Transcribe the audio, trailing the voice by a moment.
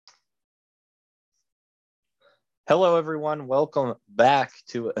Hello, everyone. Welcome back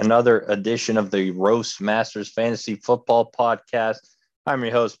to another edition of the Roast Masters Fantasy Football Podcast. I'm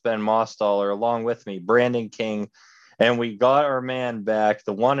your host, Ben Mostaller, along with me, Brandon King, and we got our man back,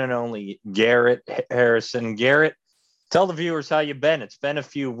 the one and only Garrett Harrison. Garrett, tell the viewers how you've been. It's been a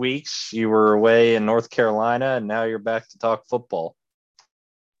few weeks. You were away in North Carolina, and now you're back to talk football.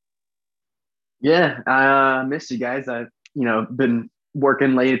 Yeah, I missed you guys. I've been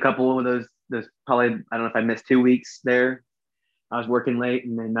working late a couple of those probably I don't know if I missed 2 weeks there. I was working late,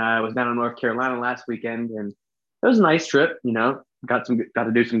 and then I was down in North Carolina last weekend, and it was a nice trip. Got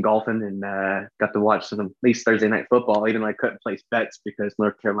to do some golfing, and got to watch some at least Thursday night football. Even though I couldn't place bets because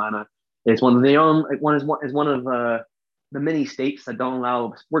North Carolina is one of the many states that don't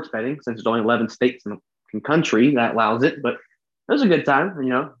allow sports betting, since there's only 11 states in the country that allows it. But it was a good time.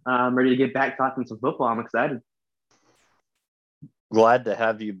 I'm ready to get back talking some football. I'm excited. Glad to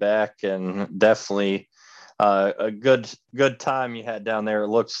have you back, and definitely a good time you had down there. It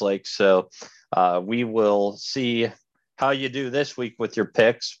looks like so. We will see how you do this week with your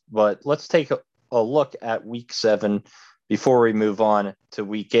picks, but let's take a look at Week 7 before we move on to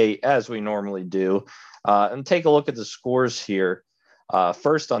Week 8, as we normally do, and take a look at the scores here.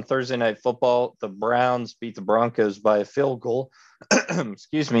 First, on Thursday Night Football, the Browns beat the Broncos by a field goal.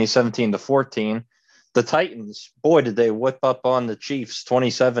 17-14. The Titans, boy, did they whip up on the Chiefs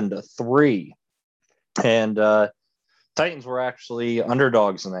 27-3. And Titans were actually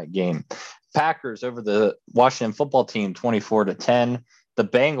underdogs in that game. Packers over the Washington football team 24-10. The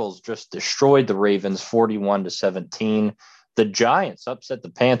Bengals just destroyed the Ravens 41-17. The Giants upset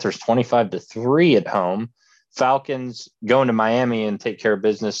the Panthers 25-3 at home. Falcons going to Miami and take care of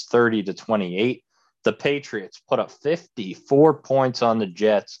business 30-28. The Patriots put up 54 points on the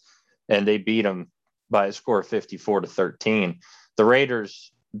Jets, and they beat them by a score of 54-13. The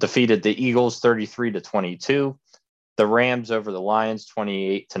Raiders defeated the Eagles 33-22. The Rams over the Lions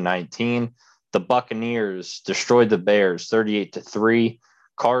 28-19. The Buccaneers destroyed the Bears 38-3.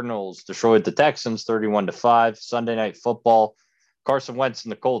 Cardinals destroyed the Texans 31-5. Sunday Night Football, Carson Wentz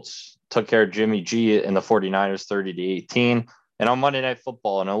and the Colts took care of Jimmy G and the 49ers 30-18. And on Monday Night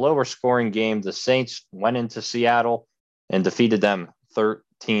Football, in a lower scoring game, the Saints went into Seattle and defeated them 13-10.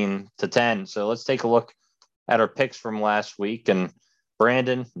 So let's take a look at our picks from last week. And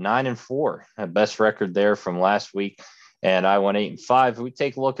Brandon, 9-4, a best record there from last week. And I went 8-5. If we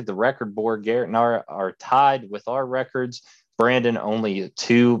take a look at the record board, Garrett and I are tied with our records. Brandon only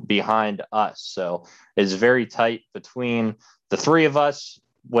 2 behind us. So it's very tight between the three of us,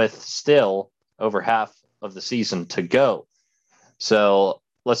 with still over half of the season to go. So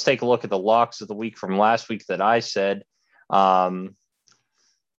let's take a look at the locks of the week from last week that I said.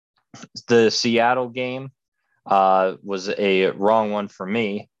 The Seattle game was a wrong one for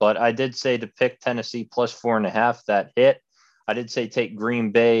me, but I did say to pick Tennessee plus 4.5. That hit. I did say take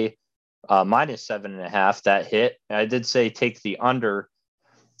Green Bay minus 7.5. That hit. And I did say take the under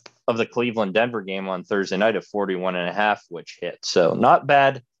of the Cleveland-Denver game on Thursday night at 41.5, which hit. So not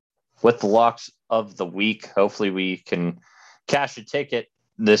bad with the locks of the week. Hopefully we can cash a ticket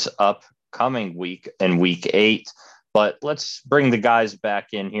this upcoming week in Week 8. But let's bring the guys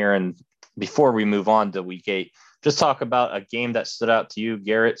back in here. And before we move on to Week 8, just talk about a game that stood out to you,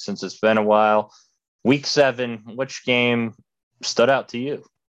 Garrett, since it's been a while. Week 7, which game stood out to you?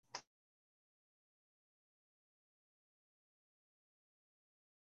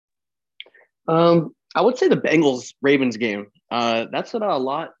 I would say the Bengals Ravens game. That stood out a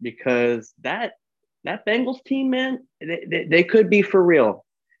lot because that Bengals team, man, they could be for real.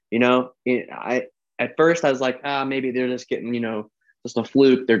 I at first I was like, maybe they're just getting, just a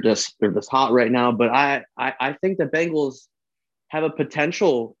fluke. They're just hot right now. But I think the Bengals have a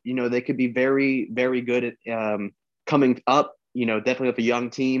potential. They could be very, very good at coming up. Definitely with a young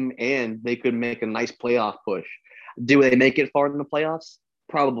team, and they could make a nice playoff push. Do they make it far in the playoffs?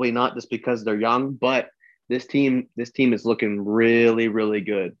 Probably not, just because they're young. But this team is looking really, really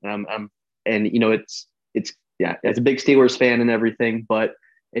good. And it's yeah, as a big Steelers fan and everything, but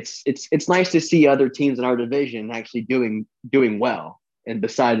it's nice to see other teams in our division actually doing well, and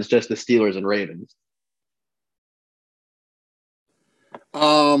besides just the Steelers and Ravens.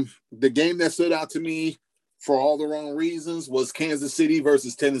 The game that stood out to me for all the wrong reasons was Kansas City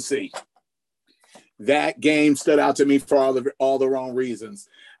versus Tennessee. That game stood out to me for all the wrong reasons.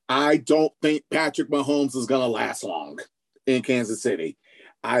 I don't think Patrick Mahomes is going to last long in Kansas City.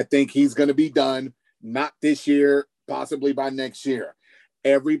 I think he's going to be done, not this year, possibly by next year.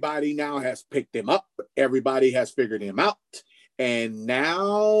 Everybody now has picked him up. Everybody has figured him out. And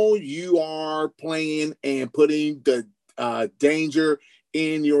now you are playing and putting the danger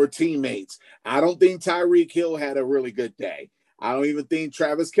in your teammates. I don't think Tyreek Hill had a really good day. I don't even think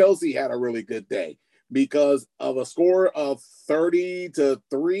Travis Kelce had a really good day because of a score of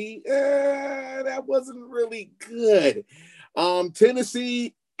 30-3. That wasn't really good.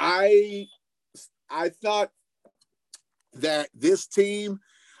 Tennessee, I thought that this team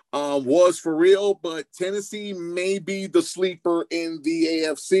was for real, but Tennessee may be the sleeper in the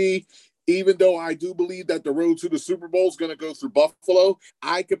AFC. Even though I do believe that the road to the Super Bowl is going to go through Buffalo,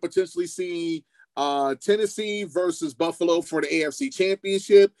 I could potentially see Tennessee versus Buffalo for the AFC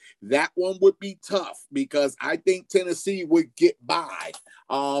Championship. That one would be tough because I think Tennessee would get by.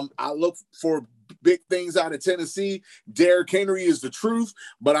 I look for big things out of Tennessee. Derrick Henry is the truth,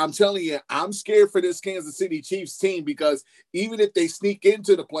 but I'm telling you, I'm scared for this Kansas City Chiefs team because even if they sneak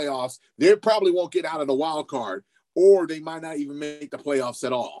into the playoffs, they probably won't get out of the wild card, or they might not even make the playoffs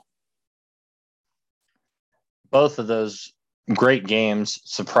at all. Both of those great games,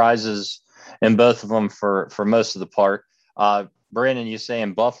 surprises in both of them for most of the part. Brandon, you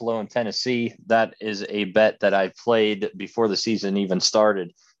saying Buffalo and Tennessee, that is a bet that I played before the season even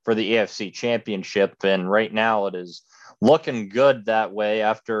started for the AFC Championship. And right now it is looking good that way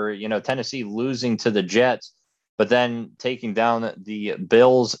after, Tennessee losing to the Jets, but then taking down the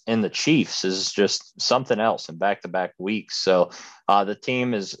Bills and the Chiefs is just something else in back-to-back weeks. So the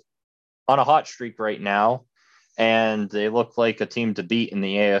team is on a hot streak right now, and they look like a team to beat in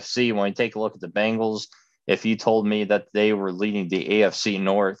the AFC. When you take a look at the Bengals, if you told me that they were leading the AFC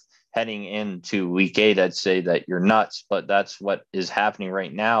North heading into week 8, I'd say that you're nuts, but that's what is happening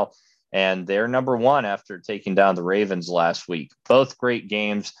right now. And they're number 1 after taking down the Ravens last week. Both great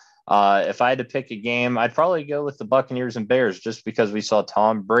games. If I had to pick a game, I'd probably go with the Buccaneers and Bears just because we saw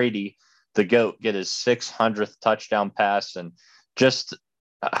Tom Brady, the GOAT, get his 600th touchdown pass, and just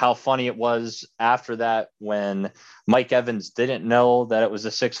how funny it was after that when Mike Evans didn't know that it was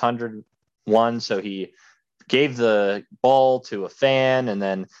a 600 one. So he gave the ball to a fan, and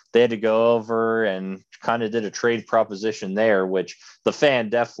then they had to go over and kind of did a trade proposition there, which the fan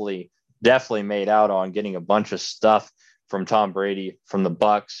definitely made out on, getting a bunch of stuff from Tom Brady from the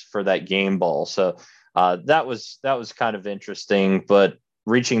Bucks for that game ball. So that was kind of interesting, but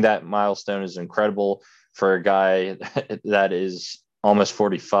reaching that milestone is incredible for a guy that is almost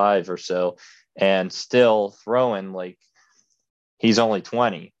 45 or so and still throwing like he's only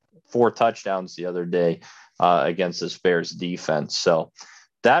 20, 4 touchdowns the other day against this Bears defense. So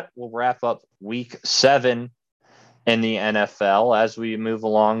that will wrap up week 7 in the NFL. As we move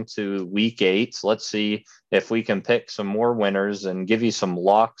along to week 8, let's see if we can pick some more winners and give you some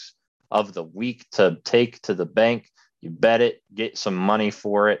locks of the week to take to the bank. You bet it, get some money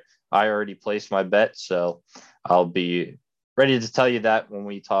for it. I already placed my bet, so I'll be ready to tell you that when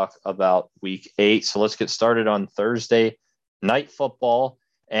we talk about week 8. So let's get started on Thursday night football.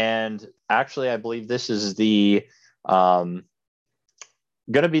 And actually, I believe this is the going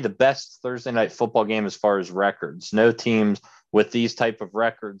to be the best Thursday night football game as far as records. No teams with these type of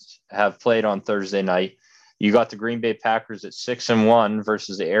records have played on Thursday night. You got the Green Bay Packers at 6-1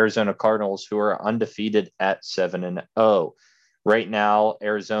 versus the Arizona Cardinals, who are undefeated at 7-0. Right now,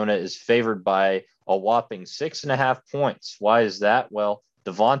 Arizona is favored by a whopping 6.5 points. Why is that? Well,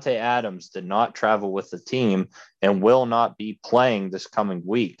 Davante Adams did not travel with the team and will not be playing this coming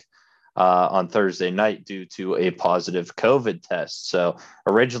week on Thursday night due to a positive COVID test. So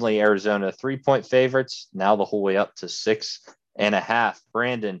originally Arizona 3-point favorites, now the whole way up to 6.5.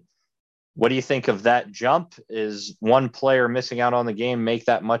 Brandon, what do you think of that jump? Is one player missing out on the game make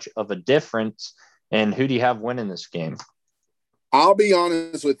that much of a difference? And who do you have winning this game? I'll be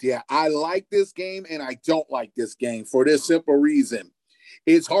honest with you. I like this game and I don't like this game for this simple reason.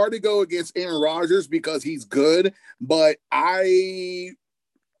 It's hard to go against Aaron Rodgers because he's good, but you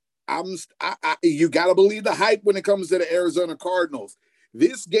got to believe the hype when it comes to the Arizona Cardinals.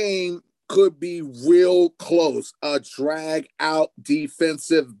 This game could be real close, a drag out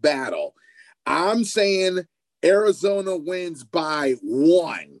defensive battle. I'm saying Arizona wins by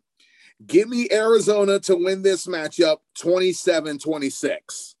 1. Give me Arizona to win this matchup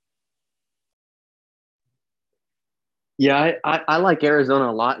 27-26. Yeah, I like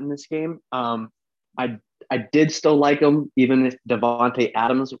Arizona a lot in this game. I did still like them, even if Davante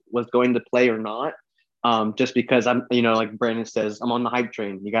Adams was going to play or not. Just because I'm, like Brandon says, I'm on the hype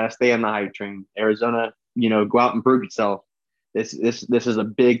train. You got to stay on the hype train. Arizona, go out and prove yourself. This is a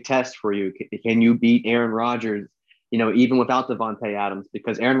big test for you. Can you beat Aaron Rodgers? Even without Davante Adams,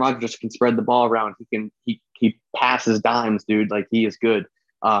 because Aaron Rodgers can spread the ball around. He passes dimes, dude. Like, he is good.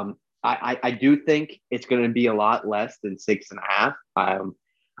 I do think it's going to be a lot less than 6.5.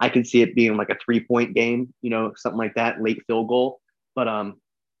 I can see it being like a 3-point game, something like that, late field goal. But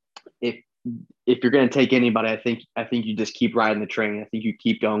if if you're going to take anybody, I think you just keep riding the train. I think you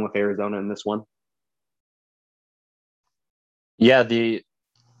keep going with Arizona in this one. Yeah, the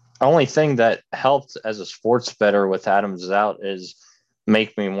only thing that helped as a sports better with Adams out is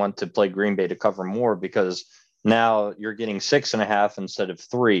make me want to play Green Bay to cover more because now you're getting 6.5 instead of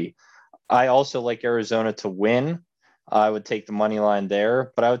 3. I also like Arizona to win. I would take the money line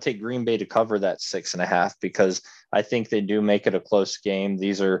there, but I would take Green Bay to cover that 6.5 because I think they do make it a close game.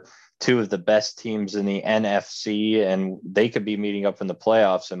 These are two of the best teams in the NFC, and they could be meeting up in the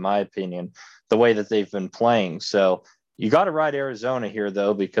playoffs, in my opinion, the way that they've been playing. So you got to ride Arizona here,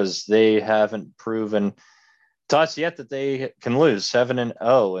 though, because they haven't proven to us yet that they can lose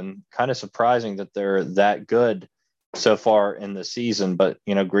 7-0, and kind of surprising that they're that good so far in the season. But,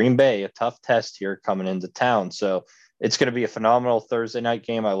 Green Bay, a tough test here coming into town. So it's going to be a phenomenal Thursday night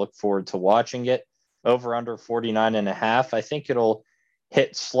game. I look forward to watching it. Over under 49.5. I think it'll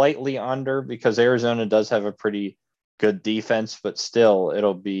hit slightly under because Arizona does have a pretty good defense, but still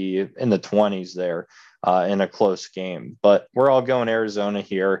it'll be in the 20s there in a close game. But we're all going Arizona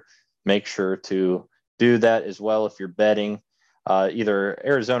here. Make sure to do that as well if you're betting either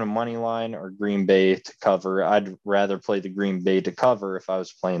Arizona money line or Green Bay to cover. I'd rather play the Green Bay to cover if I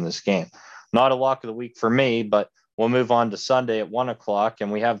was playing this game. Not a lock of the week for me, but we'll move on to Sunday at 1:00,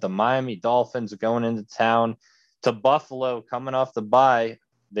 and we have the Miami Dolphins going into town to Buffalo coming off the bye.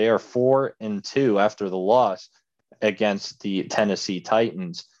 They are 4-2 after the loss against the Tennessee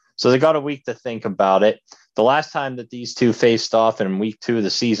Titans. So they got a week to think about it. The last time that these two faced off in week 2 of the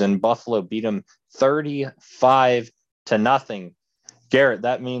season, Buffalo beat them 35-0. Garrett,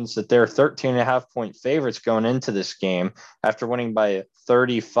 that means that they're 13.5-point favorites going into this game after winning by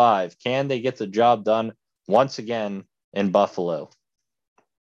 35. Can they get the job done once again in Buffalo?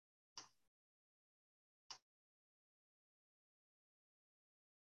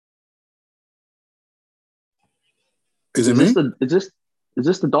 Is it me? Is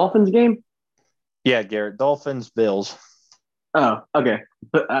this the Dolphins game? Yeah, Garrett. Dolphins, Bills. Oh, okay.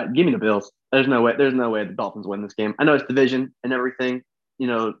 But give me the Bills. There's no way. There's no way the Dolphins win this game. I know it's division and everything.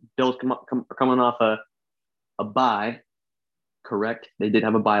 Bills are coming off a bye. Correct. They did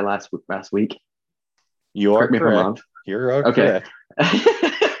have a bye last week. You are correct. You're okay. Correct.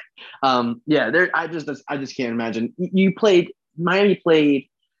 Yeah. I just can't imagine. Miami played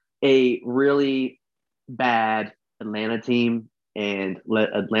a really bad Atlanta team and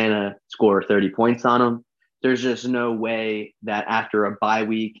let Atlanta score 30 points on them. There's just no way that after a bye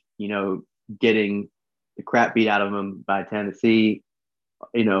week, getting the crap beat out of them by Tennessee,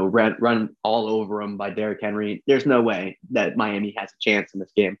 run all over them by Derrick Henry. There's no way that Miami has a chance in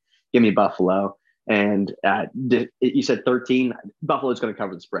this game. Give me Buffalo. And you said 13. Buffalo's going to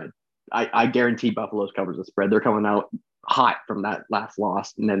cover the spread. I guarantee Buffalo's covers the spread. They're coming out hot from that last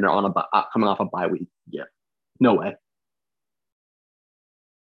loss, and then they're coming off a bye week. Yeah, no way.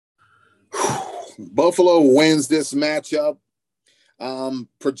 Buffalo wins this matchup.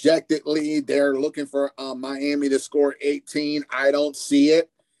 Projectedly, they're looking for Miami to score 18. I don't see it.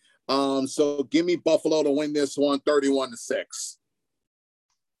 So give me Buffalo to win this one 31-6.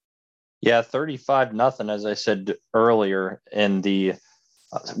 Yeah, 35-0, as I said earlier in the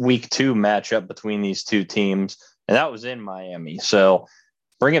week 2 matchup between these two teams, and that was in Miami. So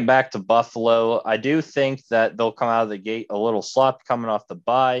bring it back to Buffalo. I do think that they'll come out of the gate a little sloppy coming off the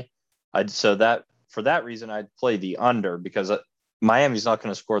bye. For that reason, I'd play the under because Miami's not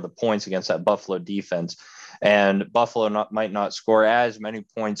going to score the points against that Buffalo defense, and Buffalo might not score as many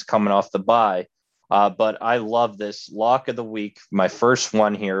points coming off the bye. But I love this lock of the week. My first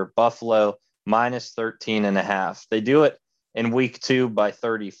one here, Buffalo minus 13.5. They do it in week 2 by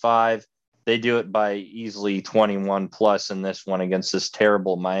 35. They do it by easily 21 plus in this one against this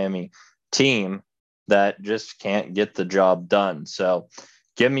terrible Miami team that just can't get the job done. So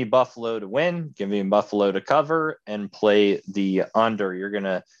give me Buffalo to win, give me Buffalo to cover, and play the under. You're going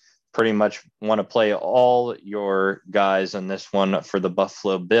to pretty much want to play all your guys in this one for the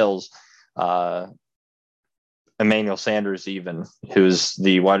Buffalo Bills. Emmanuel Sanders, even, who's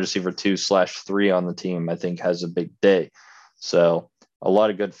the wide receiver 2/3 on the team, I think has a big day. So a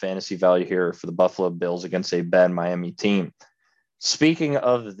lot of good fantasy value here for the Buffalo Bills against a bad Miami team. Speaking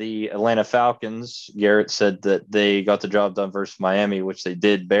of the Atlanta Falcons, Garrett said that they got the job done versus Miami, which they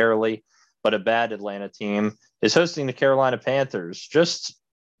did barely, but a bad Atlanta team is hosting the Carolina Panthers. Just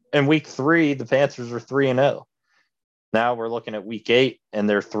in week 3, the Panthers were 3-0. Now we're looking at week 8, and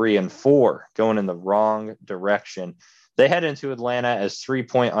they're 3-4, going in the wrong direction. They head into Atlanta as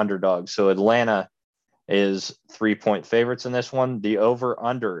 3-point underdogs. So Atlanta is 3-point favorites in this one. The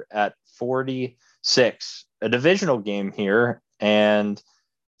over-under at 46. A divisional game here, and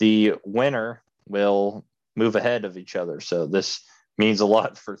the winner will move ahead of each other. So this means a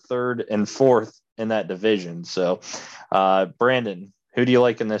lot for third and fourth in that division. So, Brandon, who do you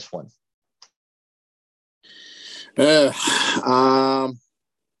like in this one? If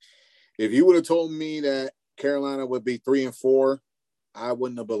you would have told me that Carolina would be 3-4, I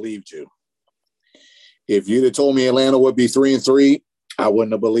wouldn't have believed you. If you'd have told me Atlanta would be 3-3, I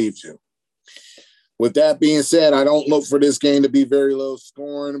wouldn't have believed you. With that being said, I don't look for this game to be very low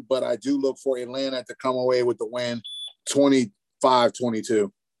scoring, but I do look for Atlanta to come away with the win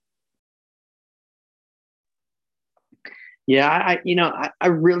 25-22. Yeah, I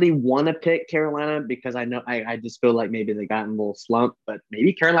really want to pick Carolina because I know I just feel like maybe they got in a little slump, but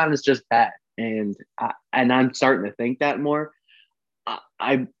maybe Carolina's just bad, and I'm starting to think that more.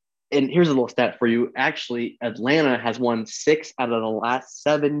 And here's a little stat for you. Actually, Atlanta has won 6 out of the last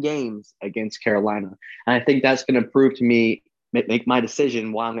 7 games against Carolina, and I think that's going to prove to me make my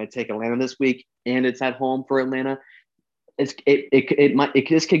decision why I'm going to take Atlanta this week, and it's at home for Atlanta. This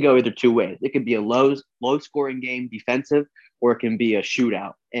could go either two ways. It could be a low scoring game defensive, or it can be a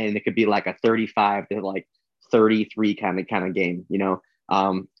shootout, and it could be like a 35 to like 33 kind of game,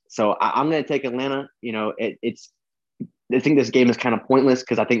 So I'm going to take Atlanta. I think this game is kind of pointless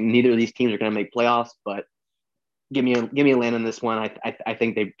because I think neither of these teams are going to make playoffs. But give me Atlanta in this one. I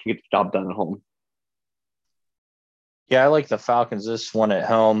think they can get the job done at home. Yeah, I like the Falcons this one at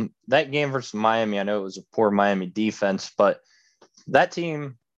home. That game versus Miami, I know it was a poor Miami defense, but that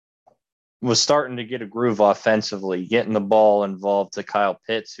team was starting to get a groove offensively, getting the ball involved to Kyle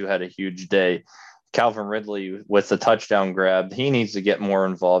Pitts, who had a huge day. Calvin Ridley with the touchdown grab. He needs to get more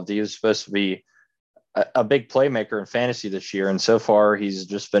involved. He was supposed to be a big playmaker in fantasy this year, and so far he's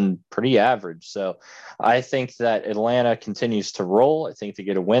just been pretty average. So I think that Atlanta continues to roll. I think they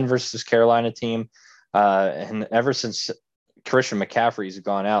get a win versus Carolina team. And ever since Christian McCaffrey's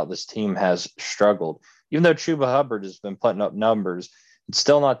gone out, this team has struggled. Even though Chuba Hubbard has been putting up numbers, it's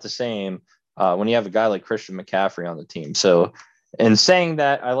still not the same when you have a guy like Christian McCaffrey on the team. So in saying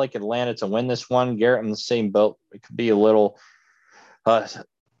that, I like Atlanta to win this one. Garrett, in the same boat. It could be a little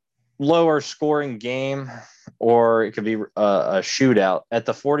lower scoring game, or it could be a shootout. At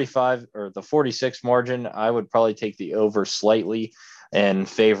the 45 or the 46 margin, I would probably take the over slightly and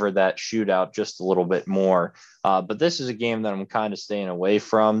favor that shootout just a little bit more. But this is a game that I'm kind of staying away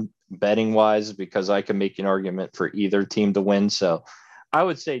from betting wise because I can make an argument for either team to win. So I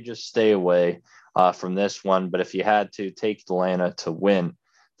would say just stay away from this one. But if you had to, take Atlanta to win.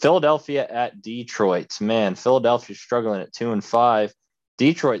 Philadelphia at Detroit. Man, Philadelphia's struggling at 2-5.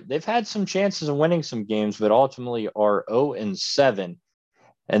 Detroit, they've had some chances of winning some games, but ultimately are 0-7.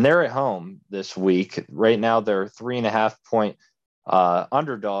 And they're at home this week. Right now, they're 3.5-point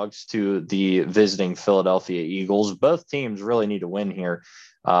underdogs to the visiting Philadelphia Eagles. Both teams really need to win here.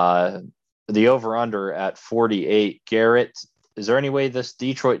 The over-under at 48. Garrett, is there any way this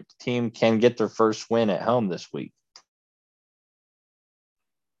Detroit team can get their first win at home this week?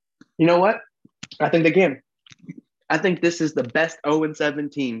 You know what? I think they can. I think this is the best 0-7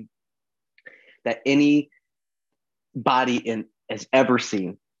 team that anybody has ever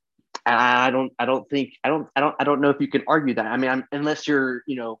seen. And I don't know if you can argue that. I mean, unless you're,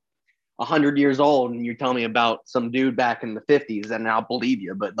 100 years old and you're telling me about some dude back in the 50s, and I'll believe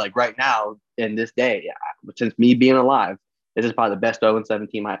you. But like right now, in this day, since me being alive, this is probably the best 0-7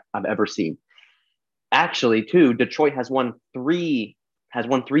 team I've ever seen. Actually, too, Detroit has won three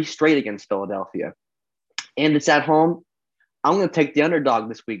straight against Philadelphia, and it's at home. I'm going to take the underdog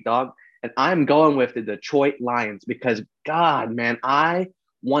this week, dog, and I'm going with the Detroit Lions because, God, man, I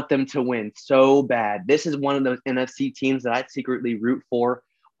want them to win so bad. This is one of those NFC teams that I secretly root for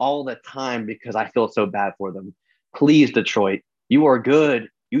all the time because I feel so bad for them. Please, Detroit, you are good.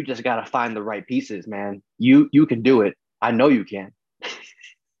 You just got to find the right pieces, man. You can do it. I know you can.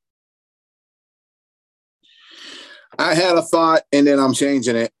 I had a thought, and then I'm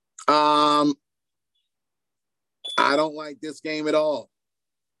changing it. I don't like this game at all.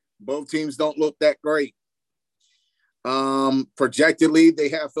 Both teams don't look that great. Projectedly, they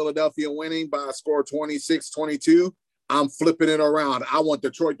have Philadelphia winning by a score 26-22. I'm flipping it around. I want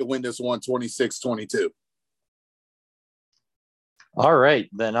Detroit to win this one 26-22. All right,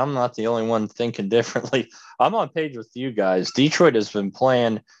 then I'm not the only one thinking differently. I'm on page with you guys. Detroit has been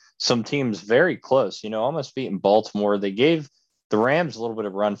playing some teams very close, almost beating Baltimore. They gave the Rams a little bit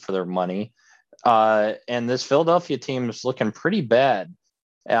of run for their money. And this Philadelphia team is looking pretty bad.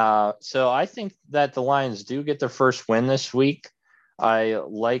 So I think that the Lions do get their first win this week. I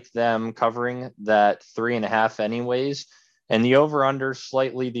like them covering that 3.5 anyways. And the over-under,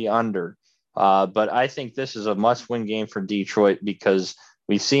 slightly the under. But I think this is a must-win game for Detroit because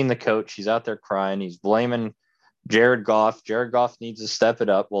we've seen the coach. He's out there crying. He's blaming Jared Goff. Jared Goff needs to step it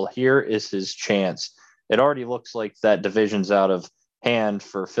up. Well, here is his chance. It already looks like that division's out of hand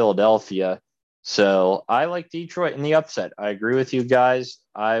for Philadelphia. So I like Detroit in the upset. I agree with you guys.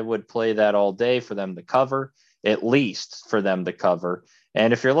 I would play that all day for them to cover, at least for them to cover.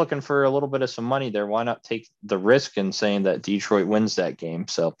 And if you're looking for a little bit of some money there, why not take the risk in saying that Detroit wins that game?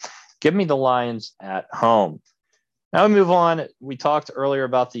 So give me the Lions at home. Now we move on. We talked earlier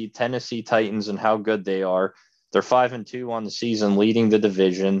about the Tennessee Titans and how good they are. They're 5-2 on the season, leading the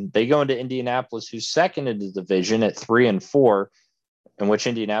division. They go into Indianapolis, who's second in the division at 3-4, in which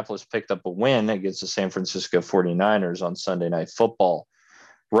Indianapolis picked up a win against the San Francisco 49ers on Sunday Night Football.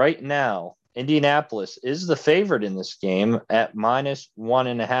 Right now, Indianapolis is the favorite in this game at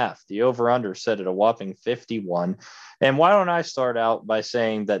 -1.5. The over-under set at a whopping 51. And why don't I start out by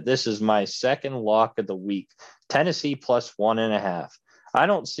saying that this is my second lock of the week, Tennessee +1.5. I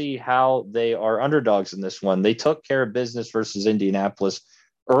don't see how they are underdogs in this one. They took care of business versus Indianapolis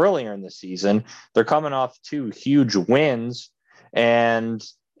earlier in the season. They're coming off 2 huge wins, and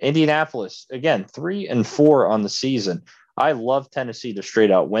Indianapolis, again, 3-4 on the season. I love Tennessee to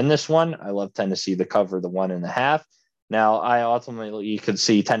straight out win this one. I love Tennessee to cover the 1.5. Now, I ultimately could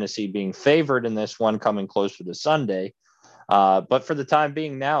see Tennessee being favored in this one coming closer to Sunday. But for the time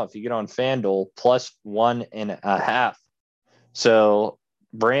being now, if you get on FanDuel, +1.5. So,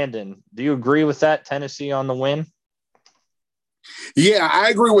 Brandon, do you agree with that? Tennessee on the win? Yeah, I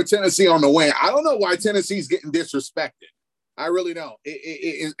agree with Tennessee on the win. I don't know why Tennessee's getting disrespected. I really don't.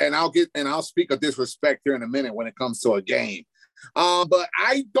 And I'll speak of disrespect here in a minute when it comes to a game. But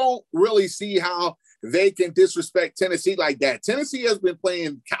I don't really see how they can disrespect Tennessee like that. Tennessee has been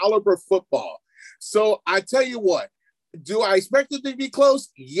playing caliber football. So I tell you what, do I expect it to be close?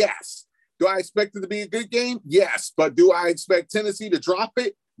 Yes. Do I expect it to be a good game? Yes. But do I expect Tennessee to drop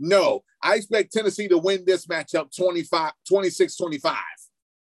it? No. I expect Tennessee to win this matchup 26-25.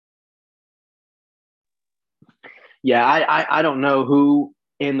 Yeah, I don't know who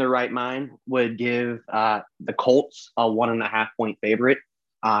in their right mind would give the Colts a 1.5 point favorite.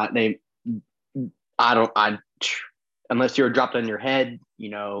 Unless you're dropped on your head,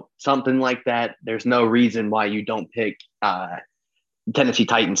 something like that. There's no reason why you don't pick Tennessee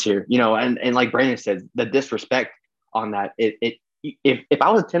Titans here. And like Brandon said, the disrespect on that. If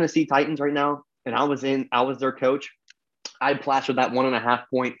I was Tennessee Titans right now and I was their coach, I'd plaster that 1.5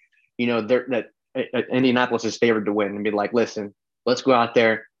 point. Indianapolis is favored to win and be like, listen, let's go out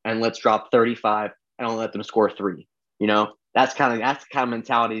there and let's drop 35 and I'll let them score 3. That's kind of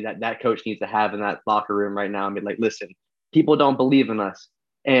mentality that coach needs to have in that locker room right now and be like, listen, people don't believe in us.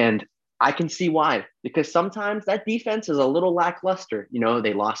 And I can see why, because sometimes that defense is a little lackluster.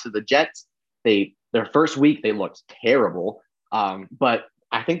 They lost to the Jets. Their first week, they looked terrible. But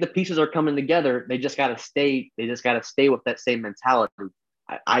I think the pieces are coming together. They just got to stay with that same mentality.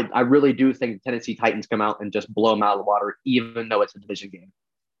 I really do think the Tennessee Titans come out and just blow them out of the water, even though it's a division game.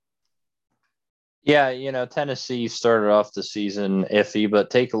 Yeah, Tennessee started off the season iffy, but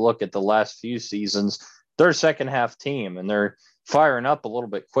take a look at the last few seasons. They're a second half team, and they're firing up a little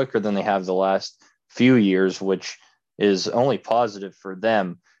bit quicker than they have the last few years, which is only positive for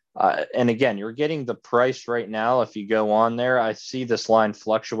them. And again, you're getting the price right now. If you go on there, I see this line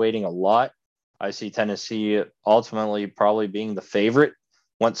fluctuating a lot. I see Tennessee ultimately probably being the favorite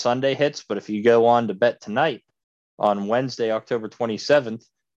once Sunday hits. But if you go on to bet tonight on Wednesday, October 27th,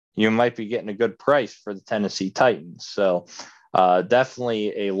 you might be getting a good price for the Tennessee Titans. So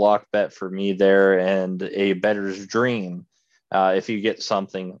definitely a lock bet for me there and a bettor's dream if you get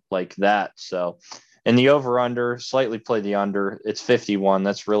something like that. So in the over-under, slightly play the under. It's 51.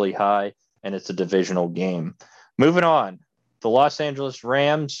 That's really high, and it's a divisional game. Moving on, the Los Angeles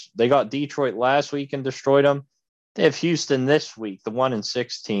Rams, they got Detroit last week and destroyed them. They have Houston this week, the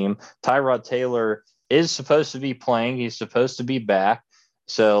 1-6 team. Tyrod Taylor is supposed to be playing. He's supposed to be back.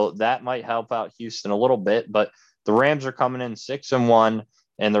 So that might help out Houston a little bit. But the Rams are coming in 6-1,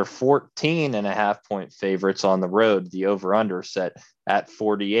 and they're 14.5 point favorites on the road. The over-under set at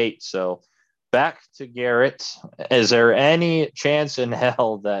 48. So back to Garrett. Is there any chance in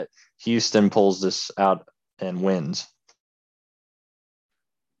hell that Houston pulls this out and wins?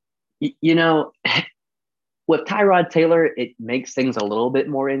 With Tyrod Taylor, it makes things a little bit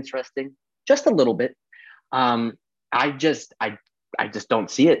more interesting, just a little bit. I just don't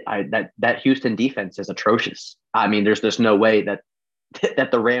see it. That Houston defense is atrocious. I mean, there's just no way that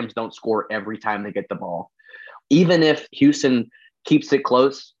the Rams don't score every time they get the ball. Even if Houston keeps it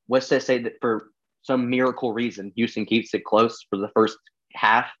close, let's just say that for some miracle reason, Houston keeps it close for the first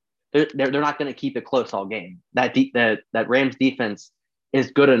half. they're not going to keep it close all game. That Rams defense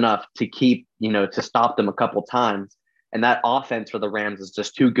is good enough to keep, to stop them a couple times. And that offense for the Rams is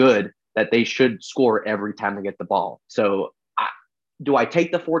just too good that they should score every time they get the ball. So do I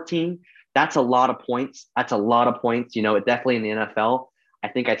take the 14? That's a lot of points. That's a lot of points. It definitely in the NFL. I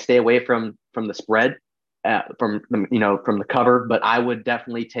think I'd stay away from the spread, from the cover, but I would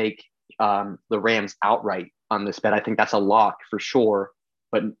definitely take the Rams outright on this bet. I think that's a lock for sure.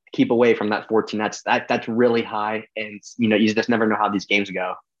 But keep away from that 14. That's really high, and you just never know how these games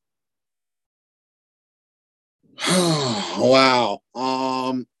go. Wow.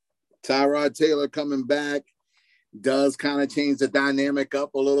 Tyrod Taylor coming back does kind of change the dynamic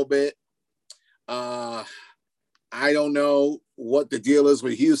up a little bit. I don't know what the deal is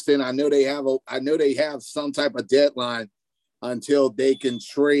with Houston. I know they have some type of deadline until they can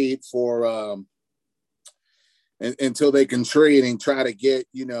trade for until they can trade and try to get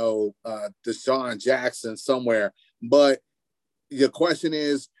Deshaun Jackson somewhere. But the question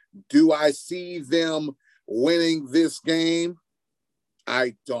is, do I see them winning this game?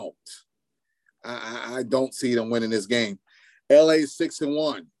 I don't. I don't see them winning this game. LA's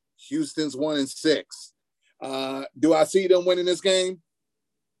 6-1. Houston's 1-6. Do I see them winning this game?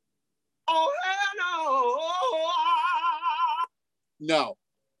 Oh, no,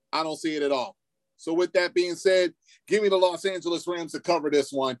 I don't see it at all. So with that being said, give me the Los Angeles Rams to cover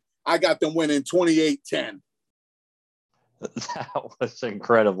this one. I got them winning 28-10. That was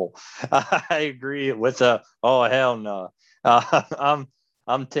incredible. I agree with hell no.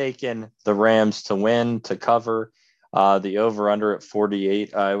 I'm taking the Rams to win, to cover. The over-under at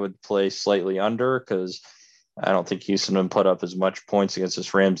 48, I would play slightly under because I don't think Houston would put up as much points against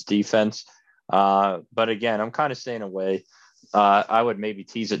this Rams defense. But again, I'm kind of staying away. I would maybe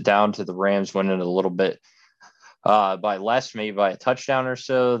tease it down to the Rams winning a little bit by less, maybe by a touchdown or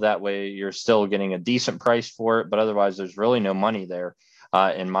so. That way you're still getting a decent price for it, but otherwise there's really no money there,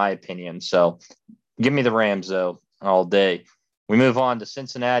 in my opinion. So give me the Rams, though, all day. We move on to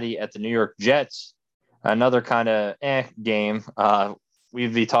Cincinnati at the New York Jets. Another kind of game.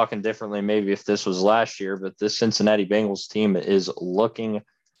 We'd be talking differently maybe if this was last year, but this Cincinnati Bengals team is looking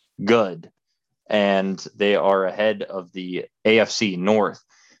good, and they are ahead of the AFC North.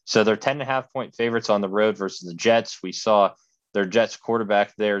 So they're 10.5-point favorites on the road versus the Jets. We saw their Jets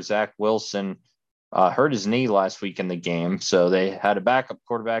quarterback there, Zach Wilson, hurt his knee last week in the game. So they had a backup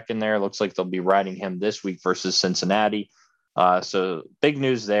quarterback in there. Looks like they'll be riding him this week versus Cincinnati. So big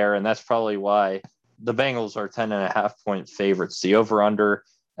news there, and that's probably why the Bengals are 10.5-point favorites. The over-under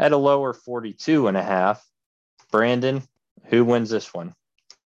at a lower 42.5. Brandon, who wins this one?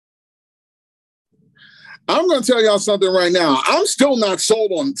 I'm going to tell y'all something right now. I'm still not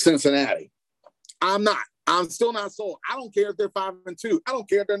sold on Cincinnati. I'm not. I'm still not sold. I don't care if they're 5-2. I don't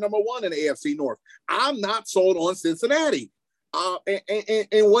care if they're number one in the AFC North. I'm not sold on Cincinnati.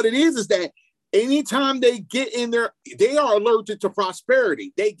 And what it is that anytime they get in there, they are allergic to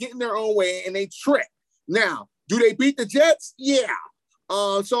prosperity. They get in their own way and they trick. Now, do they beat the Jets? Yeah.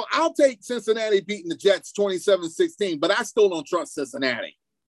 So I'll take Cincinnati beating the Jets 27-16, but I still don't trust Cincinnati.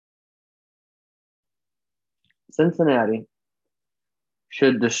 Cincinnati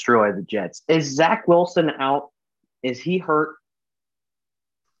should destroy the Jets. Is Zach Wilson out? Is he hurt?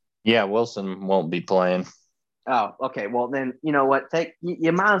 Yeah, Wilson won't be playing. Oh, okay. Well, then you know what?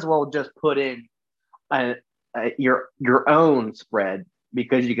 You might as well just put in your own spread,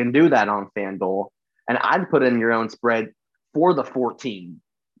 because you can do that on FanDuel, and I'd put in your own spread for the 14.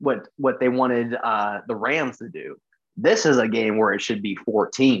 What they wanted the Rams to do. This is a game where it should be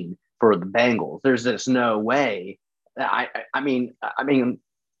 14 for the Bengals. There's just no way. I mean,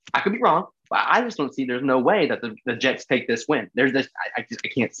 I could be wrong, but I just don't see. There's no way that the Jets take this win. There's this. I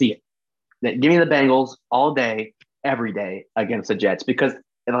can't see it. Give me the Bengals all day, every day against the Jets, because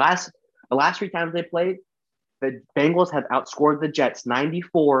in the last 3 times they played, the Bengals have outscored the Jets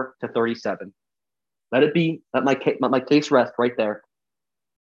 94-37. Let it be. Let my case rest right there.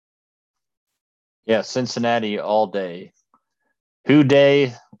 Yeah, Cincinnati all day. Who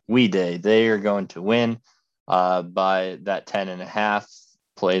day? We day. They are going to win by that 10.5.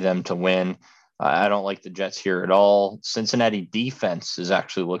 Play them to win. I don't like the Jets here at all. Cincinnati defense is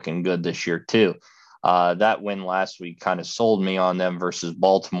actually looking good this year too. That win last week kind of sold me on them versus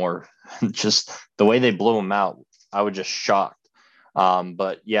Baltimore. Just the way they blew them out, I was just shocked.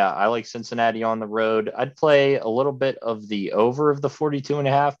 But yeah, I like Cincinnati on the road. I'd play a little bit of the over of the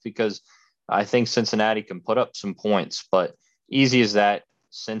 42.5 because I think Cincinnati can put up some points, but easy as that,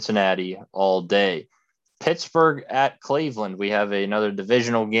 Cincinnati all day. Pittsburgh at Cleveland. We have another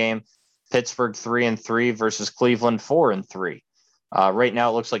divisional game. Pittsburgh 3-3 versus Cleveland 4-3. Right now,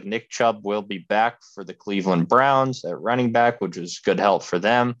 it looks like Nick Chubb will be back for the Cleveland Browns at running back, which is good help for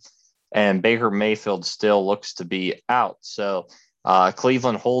them. And Baker Mayfield still looks to be out. So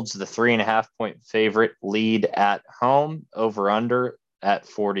Cleveland holds the 3.5-point favorite lead at home, over under at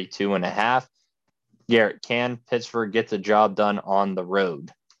 42.5. Garrett, can Pittsburgh get the job done on the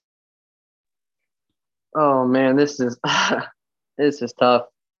road? Oh man, this is this is tough.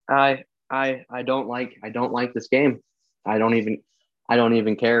 I don't like this game. I don't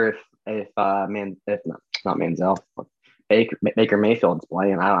even care if not Manziel, Baker Mayfield's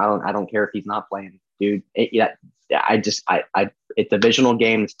playing. I don't care if he's not playing, dude. It's a divisional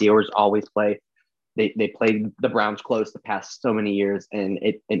game. The Steelers always play. They played the Browns close the past so many years, and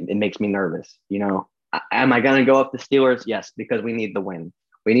it makes me nervous. Am I going to go up the Steelers? Yes, because we need the win.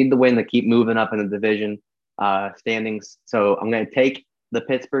 We need the win to keep moving up in the division standings. So I'm going to take the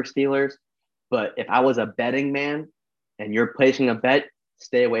Pittsburgh Steelers. But if I was a betting man and you're placing a bet,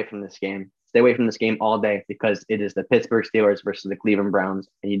 stay away from this game. Stay away from this game all day, because it is the Pittsburgh Steelers versus the Cleveland Browns,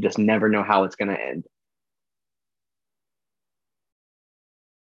 and you just never know how it's going to end.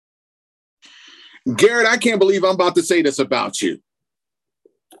 Garrett, I can't believe I'm about to say this about you.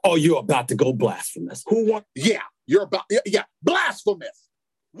 Oh, you're about to go blasphemous. Who won? Yeah, blasphemous.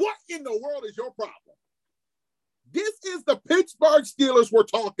 What in the world is your problem? This is the Pittsburgh Steelers we're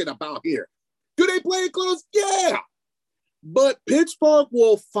talking about here. Do they play it close? Yeah. But Pittsburgh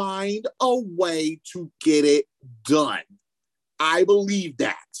will find a way to get it done. I believe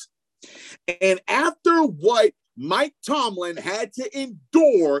that. And after what Mike Tomlin had to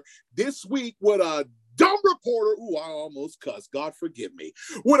endure this week with a dumb reporter, I almost cussed, God forgive me,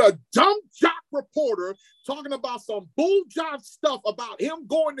 with a dumb jock reporter talking about some bull job stuff about him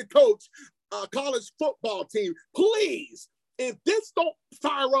going to coach a college football team. Please, if this don't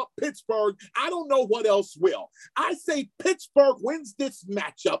fire up Pittsburgh, I don't know what else will. I say Pittsburgh wins this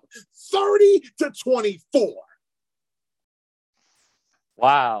matchup 30-24.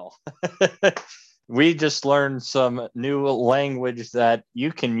 Wow. We just learned some new language that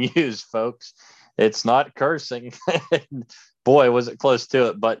you can use, folks. It's not cursing. Boy, was it close to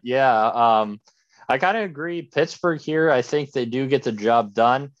it. But yeah, I kind of agree. Pittsburgh here, I think they do get the job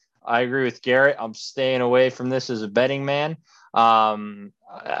done. I agree with Garrett. I'm staying away from this as a betting man.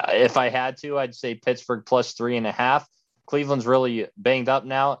 If I had to, I'd say Pittsburgh plus 3.5. Cleveland's really banged up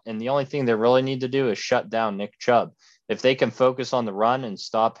now, and the only thing they really need to do is shut down Nick Chubb. If they can focus on the run and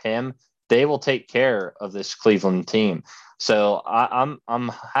stop him, they will take care of this Cleveland team. So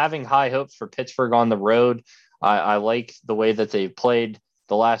I'm having high hopes for Pittsburgh on the road. I like the way that they've played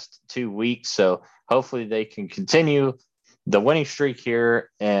the last 2 weeks. So hopefully they can continue the winning streak here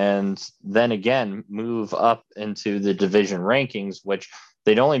and then again move up into the division rankings, which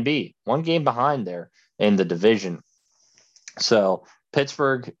they'd only be one game behind there in the division. So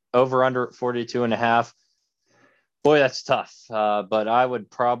Pittsburgh over under at 42.5. Boy, that's tough. But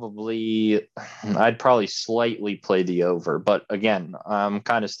I'd probably slightly play the over. But again, I'm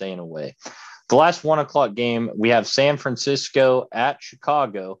kind of staying away. The last 1:00 game, we have San Francisco at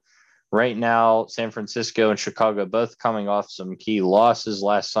Chicago. Right now, San Francisco and Chicago both coming off some key losses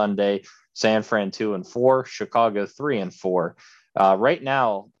last Sunday. San Fran 2-4, Chicago 3-4. Right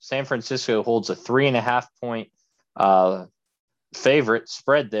now, San Francisco holds a 3.5-point favorite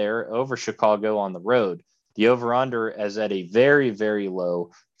spread there over Chicago on the road. The over-under is at a very, very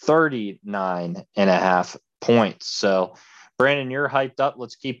low 39.5 points. So, Brandon, you're hyped up.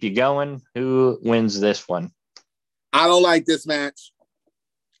 Let's keep you going. Who wins this one? I don't like this match.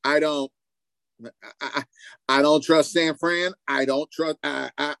 I don't trust San Fran. I don't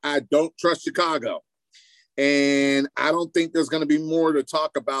trust Chicago. And I don't think there's going to be more to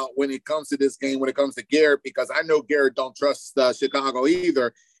talk about when it comes to this game, when it comes to Garrett, because I know Garrett don't trust Chicago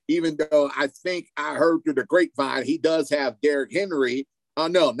either, even though I think I heard through the grapevine he does have Derrick Henry.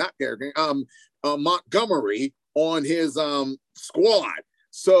 No, not Derrick Henry. Montgomery on his squad.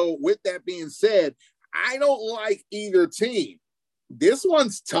 So with that being said, I don't like either team. This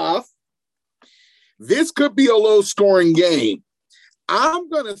one's tough. This could be a low-scoring game. I'm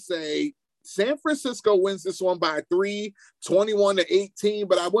going to say San Francisco wins this one by 3, 21-18,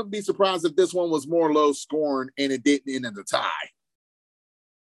 but I wouldn't be surprised if this one was more low-scoring and it didn't end in a tie.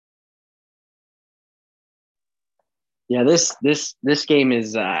 Yeah, this game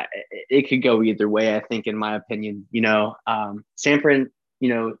is it could go either way, I think, in my opinion. San Fran,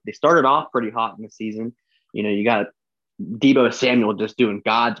 they started off pretty hot in the season. You got Deebo Samuel just doing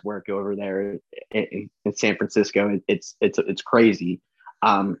God's work over there in San Francisco. It's crazy.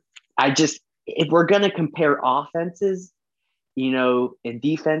 If we're gonna compare offenses, and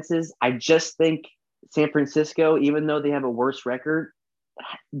defenses, I just think San Francisco, even though they have a worse record,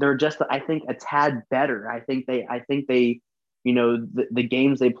 they're just, I think, a tad better. I think they, the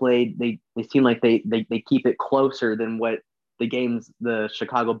games they played, they seem like they keep it closer than what the games the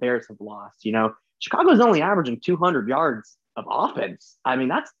Chicago Bears have lost. Chicago's only averaging 200 yards of offense. I mean,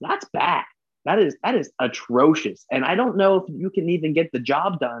 that's bad. That is atrocious. And I don't know if you can even get the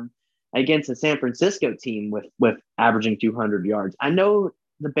job done against a San Francisco team with averaging 200 yards. I know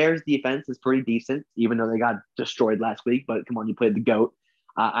the Bears defense is pretty decent, even though they got destroyed last week, but come on, you played the GOAT.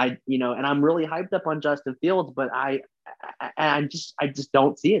 And I'm really hyped up on Justin Fields, but I just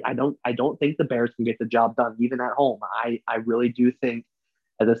don't see it. I don't think the Bears can get the job done even at home. I really do think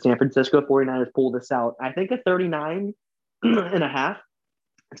that the San Francisco 49ers pull this out. I think a 39 and a half,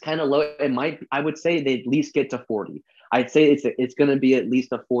 it's kind of low. I would say they at least get to 40. I'd say it's going to be at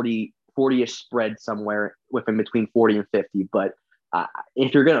least a 40-ish spread somewhere within between 40 and 50. But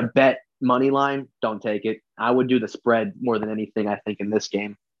if you're going to bet money line, don't take it. I would do the spread more than anything, I think, in this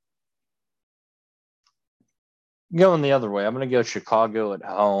game. Going the other way, I'm going to go Chicago at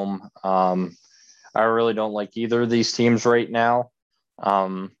home. I really don't like either of these teams right now.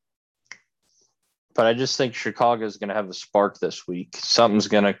 But I just think Chicago is going to have a spark this week. Something's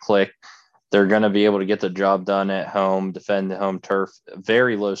going to click. They're going to be able to get the job done at home, defend the home turf.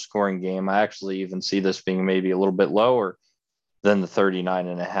 Very low scoring game. I actually even see this being maybe a little bit lower than the 39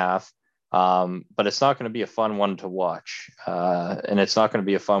 and a half. But it's not going to be a fun one to watch. And it's not going to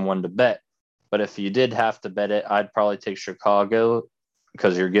be a fun one to bet. But if you did have to bet it, I'd probably take Chicago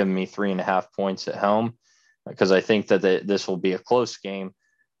because you're giving me 3.5 points at home, because I think that this will be a close game.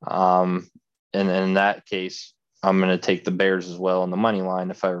 And in that case, I'm going to take the Bears as well on the money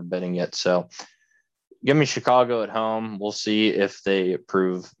line if I were betting it. So give me Chicago at home. We'll see if they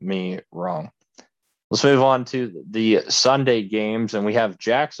prove me wrong. Let's move on to the Sunday games, and we have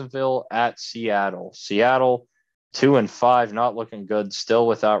Jacksonville at Seattle. Seattle 2-5, not looking good, still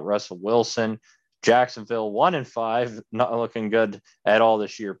without Russell Wilson. Jacksonville 1-5, not looking good at all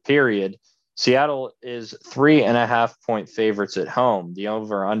this year, period. Seattle is 3.5 point favorites at home. The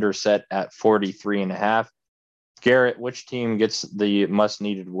over-under set at 43.5. Garrett, which team gets the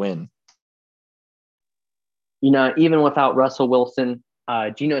must-needed win? Even without Russell Wilson,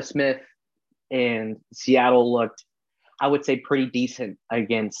 Geno Smith and Seattle looked, I would say, pretty decent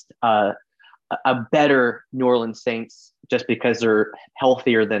against a better New Orleans Saints, just because they're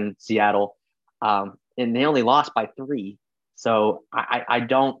healthier than Seattle. And they only lost by 3. So I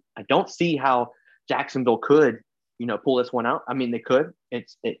don't see how Jacksonville could, pull this one out. I mean, they could.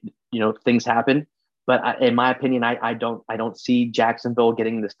 Things happen, but in my opinion, I don't see Jacksonville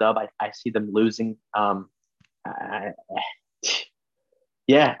getting this dub. I see them losing. I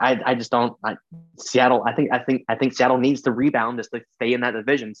just don't. Seattle. I think Seattle needs to rebound just to stay in that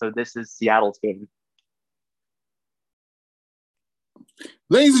division. So this is Seattle's game.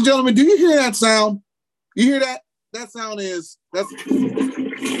 Ladies and gentlemen, do you hear that sound? You hear that? That sound is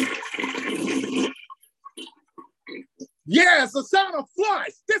yes, the sound of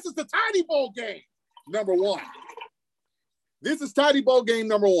flies. This is the Tiny Bowl game number 1. This is Tiny Bowl game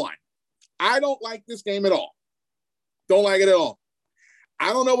number 1. I don't like this game at all. Don't like it at all.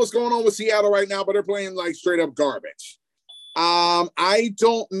 I don't know what's going on with Seattle right now, but they're playing like straight up garbage. I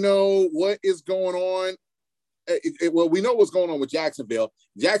don't know what is going on. Well, we know what's going on with Jacksonville.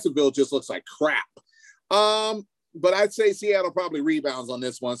 Jacksonville just looks like crap. But I'd say Seattle probably rebounds on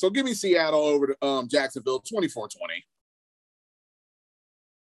this one. So give me Seattle over to Jacksonville, 24-20.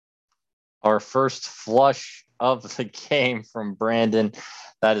 Our first flush of the game from Brandon.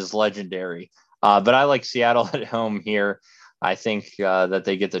 That is legendary. But I like Seattle at home here. I think that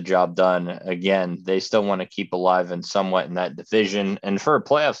they get the job done. Again, they still want to keep alive and somewhat in that division and for a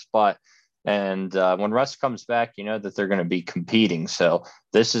playoff spot. And when Russ comes back, that they're going to be competing. So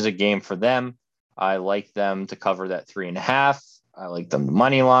this is a game for them. I like them to cover that 3.5. I like them the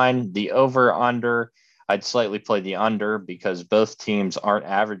money line, the over under. I'd slightly play the under because both teams aren't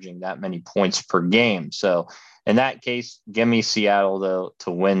averaging that many points per game. So in that case, give me Seattle though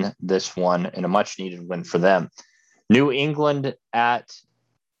to win this one and a much needed win for them. New England at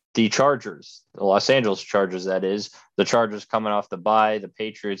the Chargers, the Los Angeles Chargers, that is. The Chargers coming off the bye, the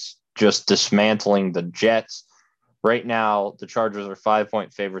Patriots just dismantling the Jets. Right now, the Chargers are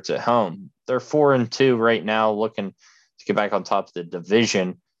 5-point favorites at home. They're 4-2 right now, looking to get back on top of the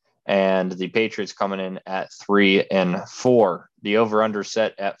division. And the Patriots coming in at 3-4. The over-under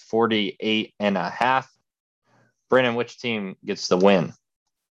set at 48.5. Brandon, which team gets the win?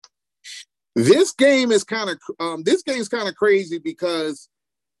 This game is kind of crazy because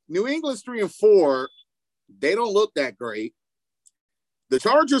New England's 3-4. They don't look that great. The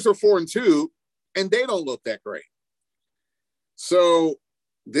Chargers are 4-2. and they don't look that great. So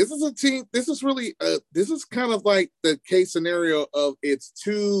this is a team. This is really this is kind of like the case scenario of it's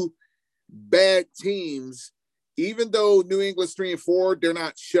two bad teams. Even though New England's 3-4, they're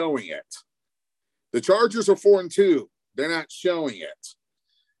not showing it. The Chargers are 4-2. They're not showing it.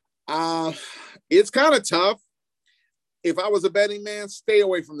 It's kind of tough. If I was a betting man, stay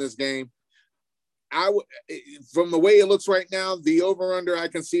away from this game. From the way it looks right now, the over/under I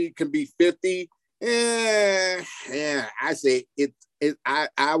can see can be 50. Yeah, I say it.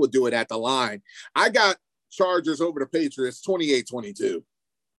 I would do it at the line. I got Chargers over the Patriots, 28-22.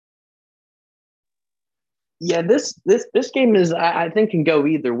 Yeah, this game is I think can go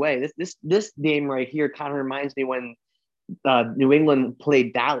either way. This game right here kind of reminds me when New England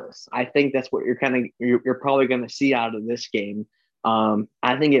played Dallas. I think that's what you're probably going to see out of this game. I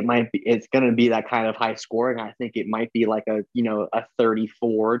think it's going to be that kind of high scoring. I think it might be like a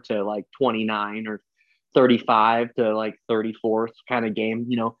 34 to like 29 or 35 to like 34 kind of game.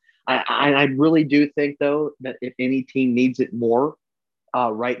 I really do think though that if any team needs it more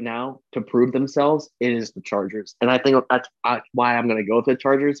right now to prove themselves, it is the Chargers, and I think that's why I'm going to go with the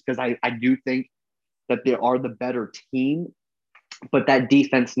Chargers, because I do think that they are the better team, but that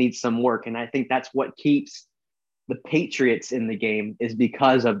defense needs some work, and I think that's what keeps the Patriots in the game is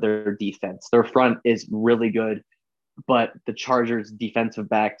because of their defense. Their front is really good, but the Chargers defensive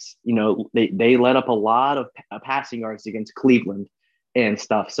backs, they let up a lot of passing yards against Cleveland and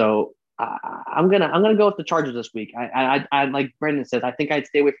stuff. So I'm gonna go with the Chargers this week. I like Brendan says, I think I'd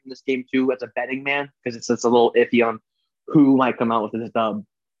stay away from this game too as a betting man, because it's just a little iffy on who might come out with this dub.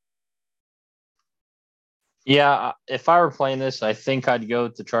 Yeah, if I were playing this, I think I'd go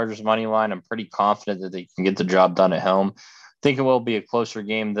with the Chargers money line. I'm pretty confident that they can get the job done at home. I think it will be a closer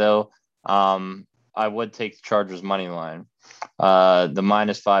game though. I would take the Chargers money line. The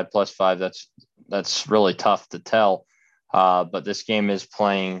 -5 +5, that's really tough to tell. But this game is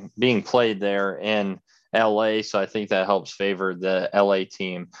being played there in LA, so I think that helps favor the LA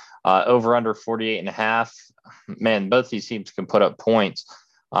team. Over under 48.5. Man, both these teams can put up points.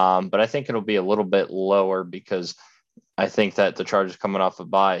 But I think it'll be a little bit lower because I think that the Chargers coming off a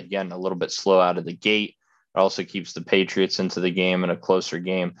bye, again, a little bit slow out of the gate. It also keeps the Patriots into the game in a closer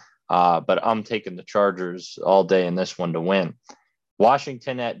game. But I'm taking the Chargers all day in this one to win.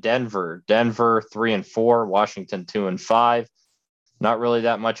 Washington at Denver. Denver 3-4, Washington 2-5. Not really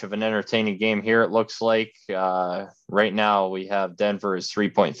that much of an entertaining game here, it looks like. Right now we have Denver as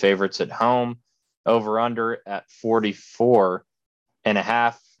 3-point favorites at home. Over under at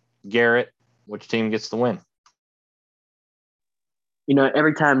 44.5. Garrett, which team gets the win?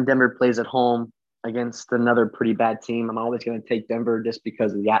 Every time Denver plays at home against another pretty bad team, I'm always going to take Denver just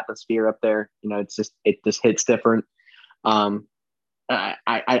because of the atmosphere up there. It just hits different. I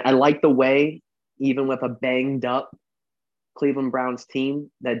like the way, even with a banged up Cleveland Browns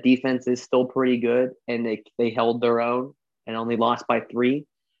team, that defense is still pretty good, and they held their own and only lost by 3.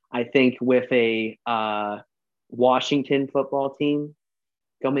 I think with a Washington football team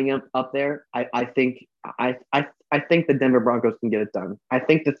coming up there, I think the Denver Broncos can get it done. I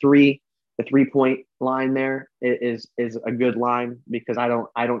think the 3-point line there is a good line, because I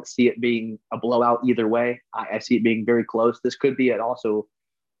don't see it being a blowout either way. I see it being very close. This could be also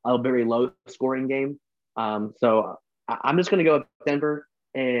a very low scoring game. So I'm just going to go with Denver,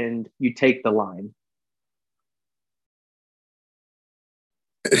 and you take the line.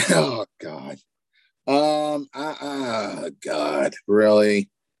 Oh God. God, really?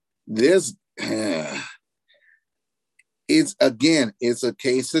 This it's a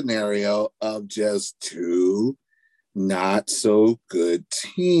case scenario of just two not so good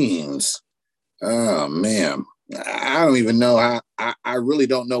teams. Oh man, I don't even know how. I really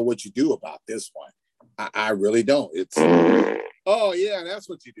don't know what you do about this one. I really don't. It's oh yeah, that's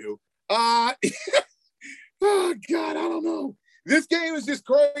what you do. Oh God, I don't know. This game is just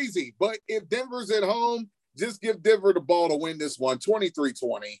crazy. But if Denver's at home, just give Denver the ball to win this one,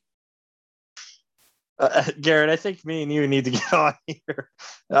 23-20. Garrett, I think me and you need to get on here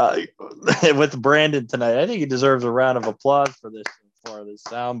with Brandon tonight. I think he deserves a round of applause for this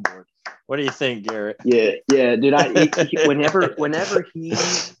soundboard. What do you think, Garrett? Yeah, dude. Whenever he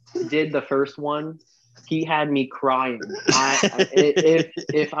did the first one, he had me crying.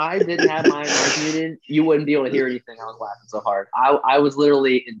 If I didn't have my mic muted, you wouldn't be able to hear anything. I was laughing so hard. I was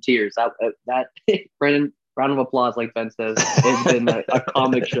literally in tears. That Brendan, round of applause, like Ben says. It's been a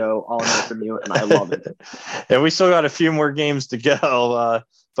comic show all night from you, and I love it. And we still got a few more games to go.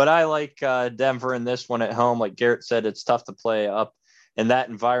 But I like Denver in this one at home. Like Garrett said, it's tough to play up in that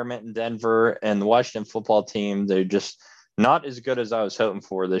environment in Denver, and the Washington football team, they're just not as good as I was hoping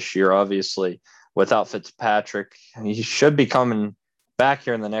for this year, obviously. without Fitzpatrick. He should be coming back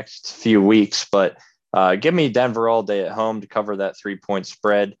here in the next few weeks, but give me Denver all day at home to cover that 3-point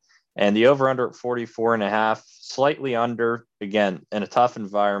spread. And the over-under at 44.5, slightly under, again, in a tough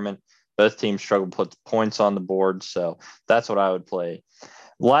environment. Both teams struggle to put points on the board, so that's what I would play.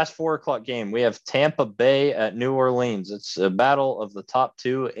 Last 4:00 game, we have Tampa Bay at New Orleans. It's a battle of the top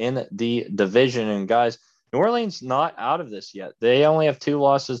two in the division. And guys, New Orleans not out of this yet. They only have 2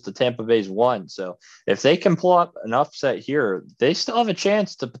 losses to Tampa Bay's 1. So if they can pull up an upset here, they still have a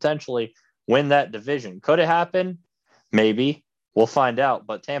chance to potentially win that division. Could it happen? Maybe. We'll find out.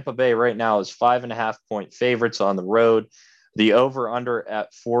 But Tampa Bay right now is 5.5-point favorites on the road. The over-under at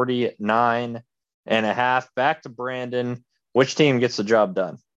 49.5. Back to Brandon. Which team gets the job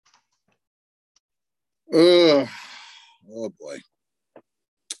done? Oh boy.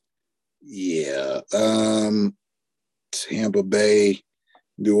 Yeah. Tampa Bay,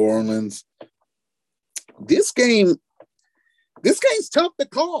 New Orleans. This game's tough to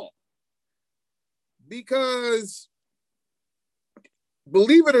call because,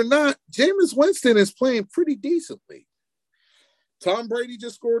 believe it or not, Jameis Winston is playing pretty decently. Tom Brady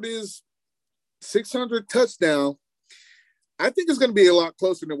just scored his 600th touchdown. I think it's going to be a lot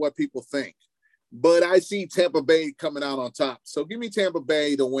closer than what people think. But I see Tampa Bay coming out on top. So give me Tampa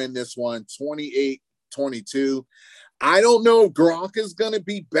Bay to win this one, 28-22. I don't know if Gronk is going to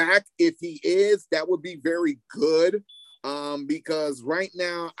be back. If he is, that would be very good. Because right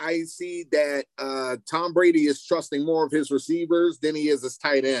now I see that Tom Brady is trusting more of his receivers than he is his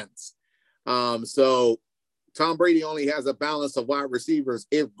tight ends. So Tom Brady only has a balance of wide receivers.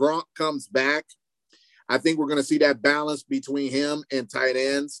 If Gronk comes back, I think we're going to see that balance between him and tight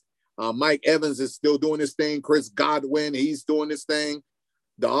ends. Mike Evans is still doing his thing. Chris Godwin, he's doing his thing.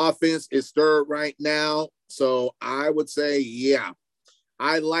 The offense is stirred right now. So I would say, yeah,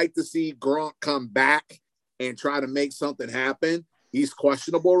 I'd like to see Gronk come back and try to make something happen. He's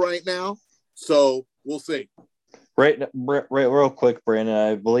questionable right now. So we'll see. Right, real quick, Brandon.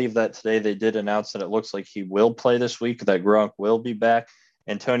 I believe that today they did announce that it looks like he will play this week, that Gronk will be back.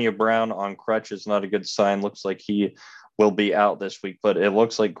 Antonio Brown on crutch is not a good sign. Looks like he will be out this week, but it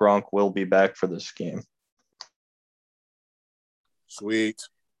looks like Gronk will be back for this game. Sweet.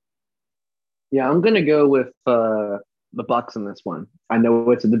 Yeah, I'm going to go with the Bucs in this one. I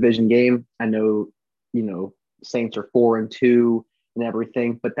know it's a division game. I know, Saints are 4-2 and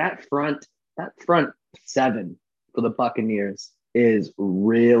everything, but that front 7 for the Buccaneers is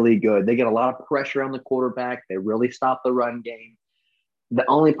really good. They get a lot of pressure on the quarterback. They really stop the run game. The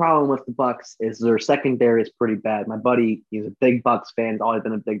only problem with the Bucs is their secondary is pretty bad. My buddy, he's a big Bucs fan. He's always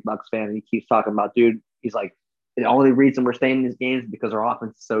been a big Bucs fan. And he keeps talking about, dude, he's like, the only reason we're staying in these games is because our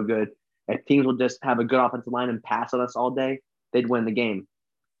offense is so good. If teams will just have a good offensive line and pass on us all day, they'd win the game.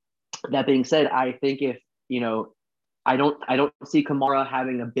 That being said, I think if, I don't see Kamara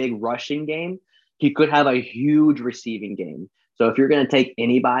having a big rushing game. He could have a huge receiving game. So if you're going to take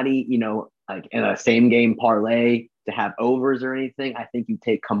anybody, like in a same game parlay to have overs or anything, I think you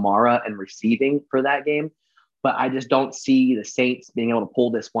take Kamara and receiving for that game. But I just don't see the Saints being able to pull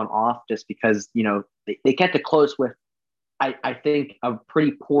this one off just because, they kept it close with, I think, a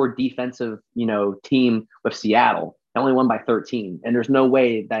pretty poor defensive, team with Seattle. They only won by 13. And there's no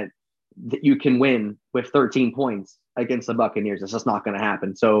way that you can win with 13 points against the Buccaneers. It's just not going to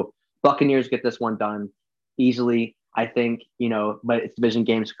happen. So Buccaneers get this one done easily, I think, but it's division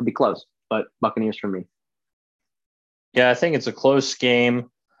games, could be close, but Buccaneers for me. Yeah, I think it's a close game,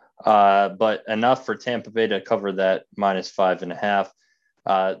 but enough for Tampa Bay to cover that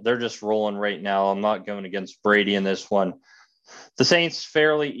 -5.5. They're just rolling right now. I'm not going against Brady in this one. The Saints,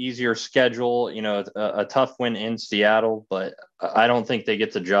 fairly easier schedule, a tough win in Seattle, but I don't think they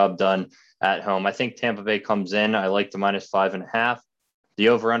get the job done at home. I think Tampa Bay comes in. I like the -5.5. The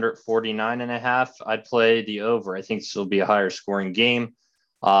over-under at 49.5. I'd play the over. I think this will be a higher scoring game.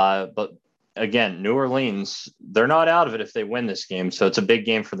 But again, New Orleans, they're not out of it if they win this game. So it's a big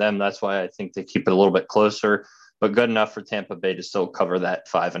game for them. That's why I think they keep it a little bit closer, but good enough for Tampa Bay to still cover that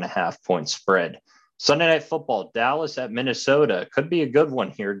 5.5-point spread. Sunday Night Football, Dallas at Minnesota. Could be a good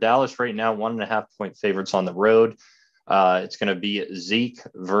one here. Dallas right now, 1.5-point favorites on the road. It's going to be Zeke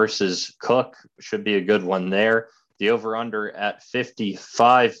versus Cook. Should be a good one there. The over-under at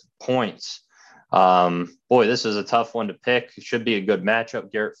 55 points. Boy, this is a tough one to pick. It should be a good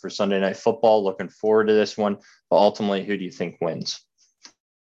matchup, Garrett, for Sunday Night Football. Looking forward to this one. But ultimately, who do you think wins?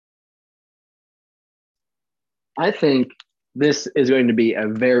 I think this is going to be a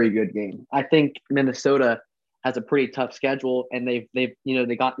very good game. I think Minnesota has a pretty tough schedule, and they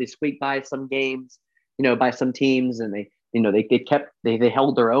squeaked by some games, by some teams, and they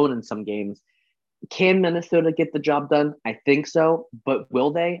held their own in some games. Can Minnesota get the job done? I think so, but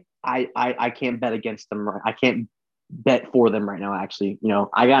will they? I can't bet against them. I can't bet for them right now. Actually,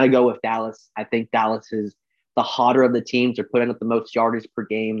 I got to go with Dallas. I think Dallas is the hotter of the teams. They're putting up the most yardage per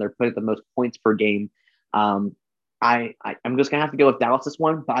game. They're putting up the most points per game. I'm just gonna have to go with Dallas this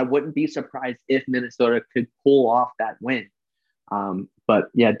one, but I wouldn't be surprised if Minnesota could pull off that win. But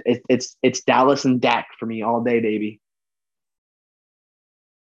yeah, it's Dallas and Dak for me all day, baby.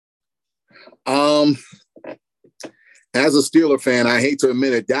 As a Steeler fan, I hate to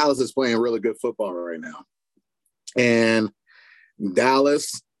admit it, Dallas is playing really good football right now. And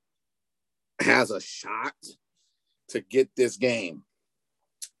Dallas has a shot to get this game.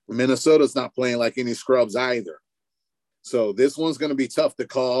 Minnesota's not playing like any scrubs either. So this one's going to be tough to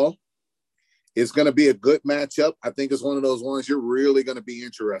call. It's going to be a good matchup. I think it's one of those ones you're really going to be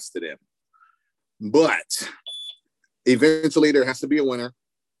interested in. But eventually there has to be a winner.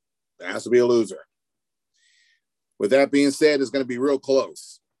 There has to be a loser. With that being said, it's going to be real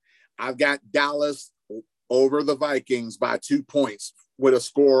close. I've got Dallas over the Vikings by 2 points with a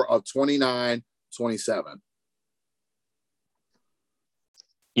score of 29-27.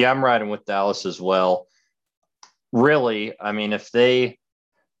 Yeah, I'm riding with Dallas as well. Really, I mean,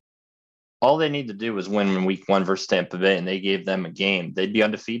 all they need to do is win in week 1 versus Tampa Bay, and they gave them a game, they'd be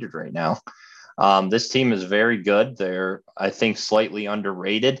undefeated right now. This team is very good. They're, I think, slightly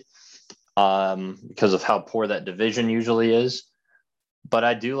underrated because of how poor that division usually is. But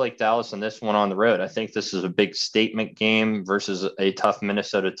I do like Dallas in this one on the road. I think this is a big statement game versus a tough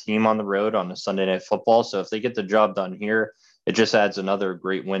Minnesota team on the road on a Sunday Night Football. So if they get the job done here, it just adds another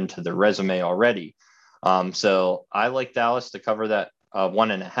great win to their resume already. So I like Dallas to cover that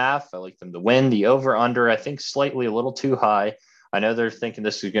 1.5. I like them to win. The over-under, I think, slightly a little too high. I know they're thinking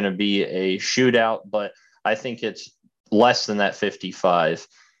this is going to be a shootout, but I think it's less than that 55.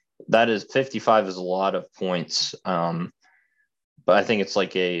 55 is a lot of points. But I think it's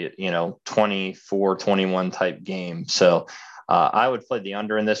like a 24-21 type game. So I would play the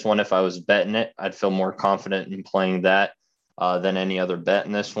under in this one. If I was betting it, I'd feel more confident in playing that than any other bet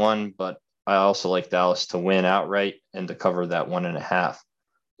in this one. But I also like Dallas to win outright and to cover that 1.5.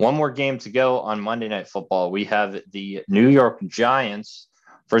 One more game to go on Monday Night Football. We have the New York Giants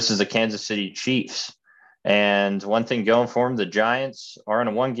versus the Kansas City Chiefs. And one thing going for them, the Giants are on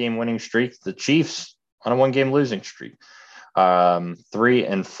a 1-game winning streak. The Chiefs on a 1-game losing streak.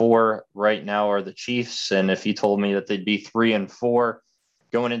 3-4 right now are the Chiefs. And if you told me that they'd be 3-4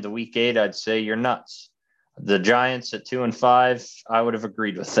 going into week 8, I'd say you're nuts. The Giants at 2-5, I would have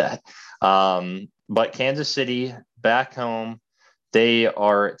agreed with that. But Kansas City back home, they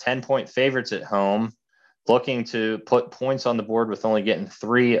are 10-point favorites at home, looking to put points on the board with only getting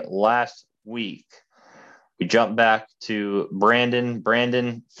 3 last week. We jump back to Brandon.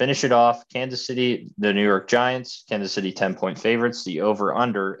 Brandon, finish it off. Kansas City, the New York Giants, Kansas City 10-point favorites, the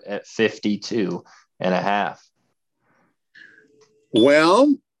over-under at 52.5.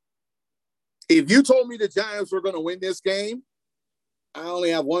 Well, if you told me the Giants were going to win this game, I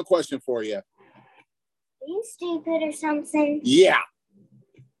only have one question for you. Are you stupid or something? Yeah.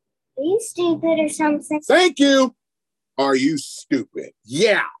 Are you stupid or something? Thank you. Are you stupid?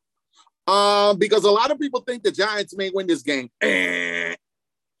 Yeah. Because a lot of people think the Giants may win this game. Give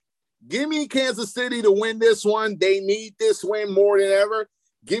me Kansas City to win this one. They need this win more than ever.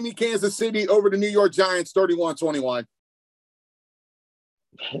 Give me Kansas City over the New York Giants, 31-21.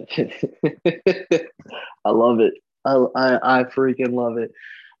 I love it. I freaking love it.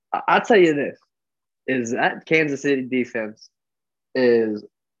 I'll tell you this, is that Kansas City defense is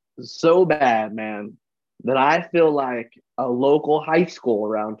so bad, man, that I feel like a local high school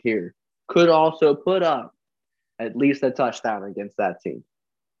around here could also put up at least a touchdown against that team.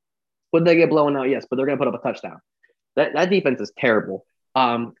 Would they get blown out? Yes, but they're going to put up a touchdown. That defense is terrible.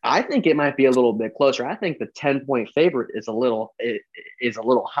 I think it might be a little bit closer. I think the 10-point favorite is a little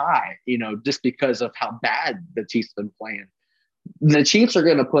high, just because of how bad the Chiefs have been playing. The Chiefs are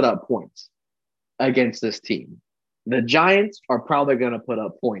going to put up points against this team. The Giants are probably going to put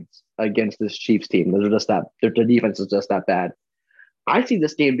up points against this Chiefs team. Their defense is just that bad. I see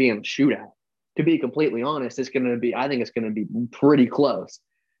this game being a shootout. To be completely honest, I think it's going to be pretty close.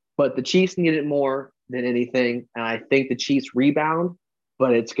 But the Chiefs need it more than anything, and I think the Chiefs rebound. But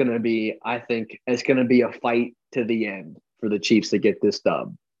I think it's going to be a fight to the end for the Chiefs to get this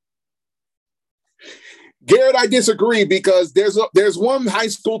dub. Garrett, I disagree because there's one high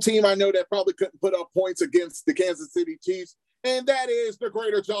school team I know that probably couldn't put up points against the Kansas City Chiefs, and that is the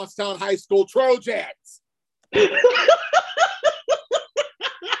Greater Johnstown High School Trojans.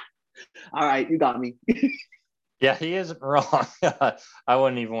 All right, you got me. Yeah, he isn't wrong. I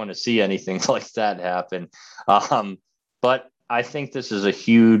wouldn't even want to see anything like that happen. But I think this is a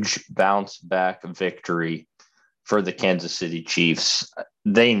huge bounce back victory for the Kansas City Chiefs.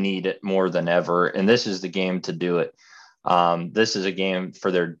 They need it more than ever, and this is the game to do it. This is a game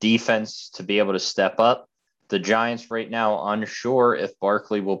for their defense to be able to step up. The Giants right now unsure if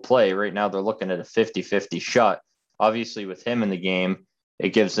Barkley will play. Right now they're looking at a 50-50 shot. Obviously, with him in the game, it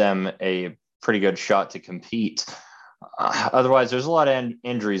gives them a pretty good shot to compete. Otherwise, there's a lot of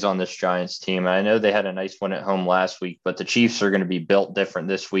injuries on this Giants team. And I know they had a nice win at home last week, but the Chiefs are going to be built different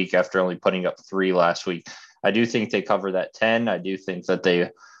this week after only putting up 3 last week. I do think they cover that 10. I do think that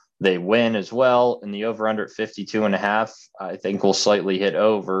they win as well. And the over-under at 52.5, I think will slightly hit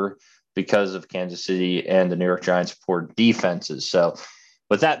over because of Kansas City and the New York Giants' poor defenses. So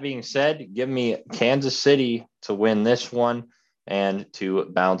with that being said, give me Kansas City to win this one and to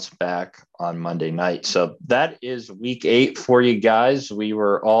bounce back on Monday night. So that is week 8 for you guys. We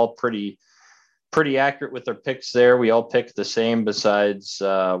were all pretty accurate with our picks there. We all picked the same besides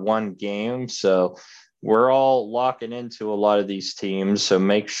one game. So we're all locking into a lot of these teams. So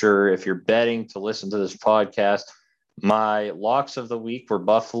make sure if you're betting to listen to this podcast. My locks of the week were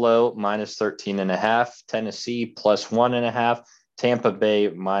Buffalo minus 13.5, Tennessee plus 1.5, Tampa Bay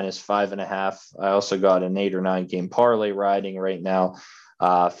minus 5.5. I also got an 8 or 9 game parlay riding right now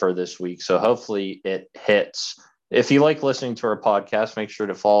for this week. So hopefully it hits. If you like listening to our podcast, make sure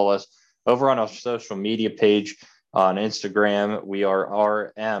to follow us over on our social media page on Instagram. We are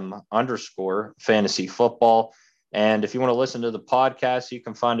RM_fantasy football. And if you want to listen to the podcast, you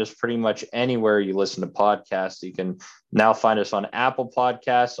can find us pretty much anywhere you listen to podcasts. You can now find us on Apple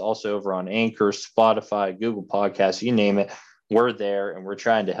Podcasts, also over on Anchor, Spotify, Google Podcasts, you name it. We're there, and we're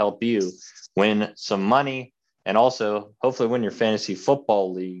trying to help you win some money and also hopefully win your fantasy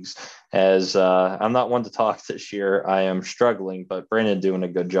football leagues. As I'm not one to talk this year. I am struggling, but Brandon doing a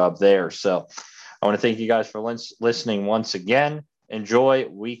good job there. So I want to thank you guys for listening once again. Enjoy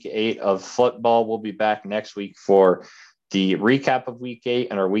week 8 of football. We'll be back next week for the recap of week 8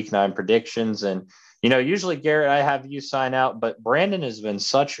 and our week 9 predictions. And, usually, Garrett, I have you sign out, but Brandon has been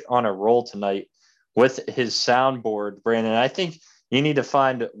such on a roll tonight with his soundboard. Brandon, I think you need to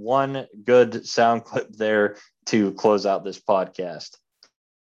find one good sound clip there to close out this podcast.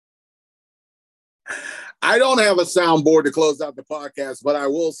 I don't have a soundboard to close out the podcast, but I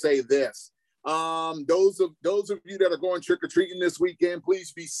will say this. Those of you that are going trick-or-treating this weekend,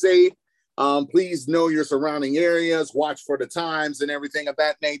 please be safe. Please know your surrounding areas, watch for the times and everything of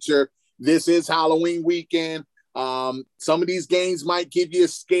that nature. This is Halloween weekend. Some of these games might give you a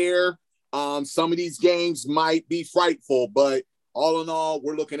scare. Some of these games might be frightful, but all in all,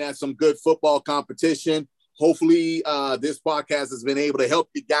 we're looking at some good football competition. Hopefully, this podcast has been able to help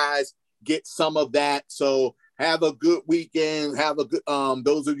you guys get some of that. So have a good weekend. Have a good,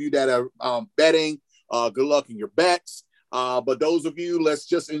 those of you that are betting, good luck in your bets. But those of you, let's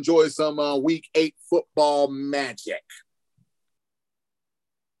just enjoy some week 8 football magic.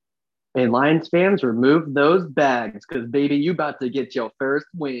 Hey, Lions fans, remove those bags because, baby, you about to get your first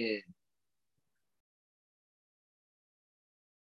win.